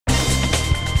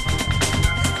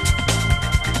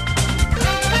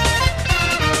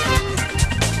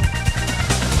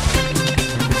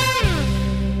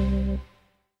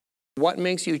What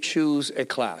makes you choose a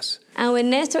class? And with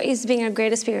Nestor, it's been a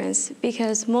great experience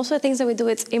because most of the things that we do,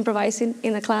 it's improvising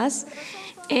in the class.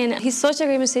 And he's such a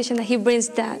great musician that he brings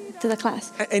that to the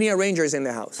class. Any arrangers in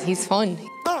the house? He's fun.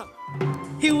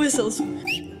 He whistles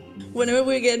whenever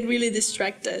we get really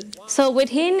distracted. So with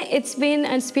him, it's been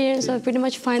an experience of pretty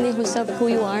much finding yourself who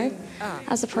you are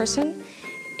as a person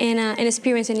and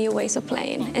experiencing new ways of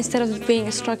playing instead of being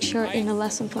a structure in a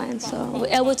lesson plan. So we're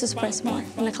able to express more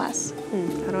in the class.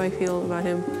 How do I feel about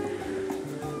him?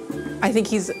 I think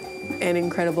he's an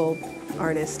incredible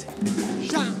artist.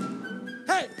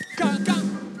 Hey, go, go.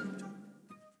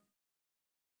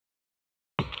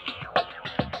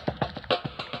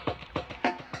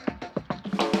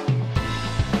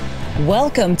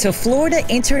 Welcome to Florida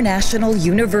International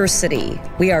University.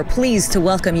 We are pleased to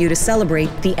welcome you to celebrate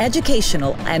the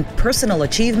educational and personal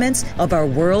achievements of our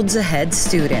Worlds Ahead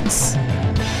students.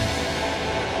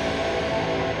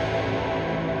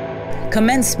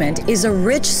 Commencement is a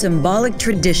rich symbolic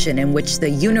tradition in which the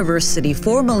university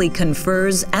formally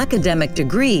confers academic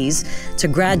degrees to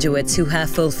graduates who have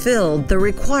fulfilled the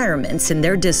requirements in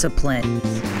their discipline.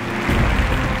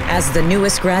 As the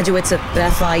newest graduates of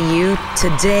FIU,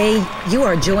 today you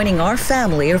are joining our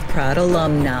family of proud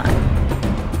alumni.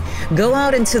 Go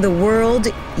out into the world,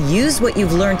 use what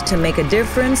you've learned to make a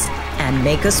difference, and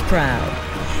make us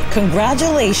proud.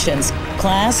 Congratulations,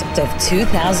 class of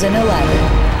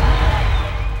 2011.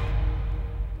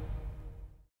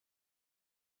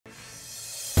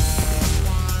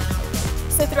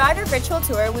 So throughout our virtual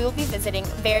tour, we will be visiting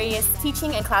various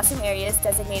teaching and classroom areas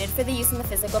designated for the use in the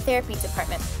physical therapy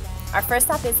department. Our first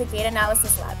stop is the Gait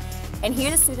Analysis Lab, and here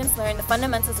the students learn the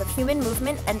fundamentals of human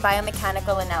movement and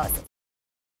biomechanical analysis.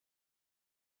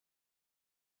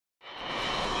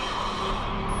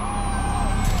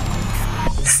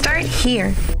 Start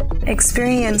here.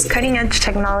 Experience cutting-edge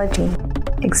technology.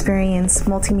 Experience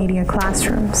multimedia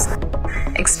classrooms.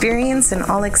 Experience an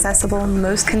all-accessible,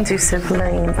 most conducive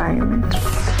learning environment.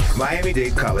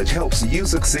 Miami-Dade College helps you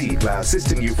succeed by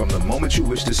assisting you from the moment you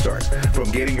wish to start, from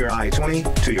getting your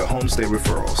I-20 to your homestay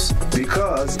referrals.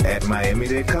 Because at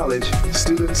Miami-Dade College,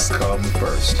 students come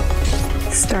first.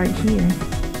 Start here.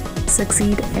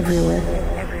 Succeed everywhere.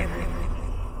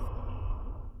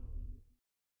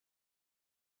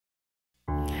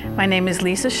 My name is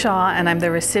Lisa Shaw, and I'm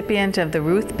the recipient of the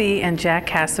Ruth B. and Jack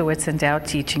Kasowitz Endowed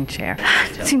Teaching Chair.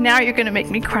 See, now you're going to make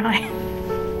me cry.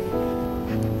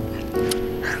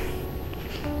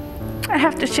 I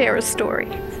have to share a story.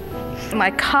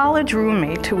 My college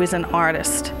roommate, who is an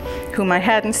artist, whom I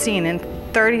hadn't seen in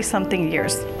 30-something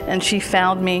years, and she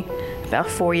found me about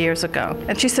 4 years ago.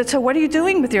 And she said, "So what are you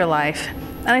doing with your life?"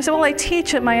 And I said, "Well, I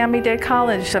teach at Miami-Dade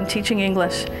College. I'm teaching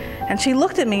English." And she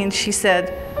looked at me and she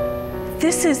said,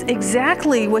 "This is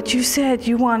exactly what you said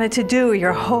you wanted to do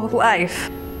your whole life."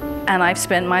 And I've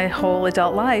spent my whole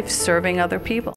adult life serving other people.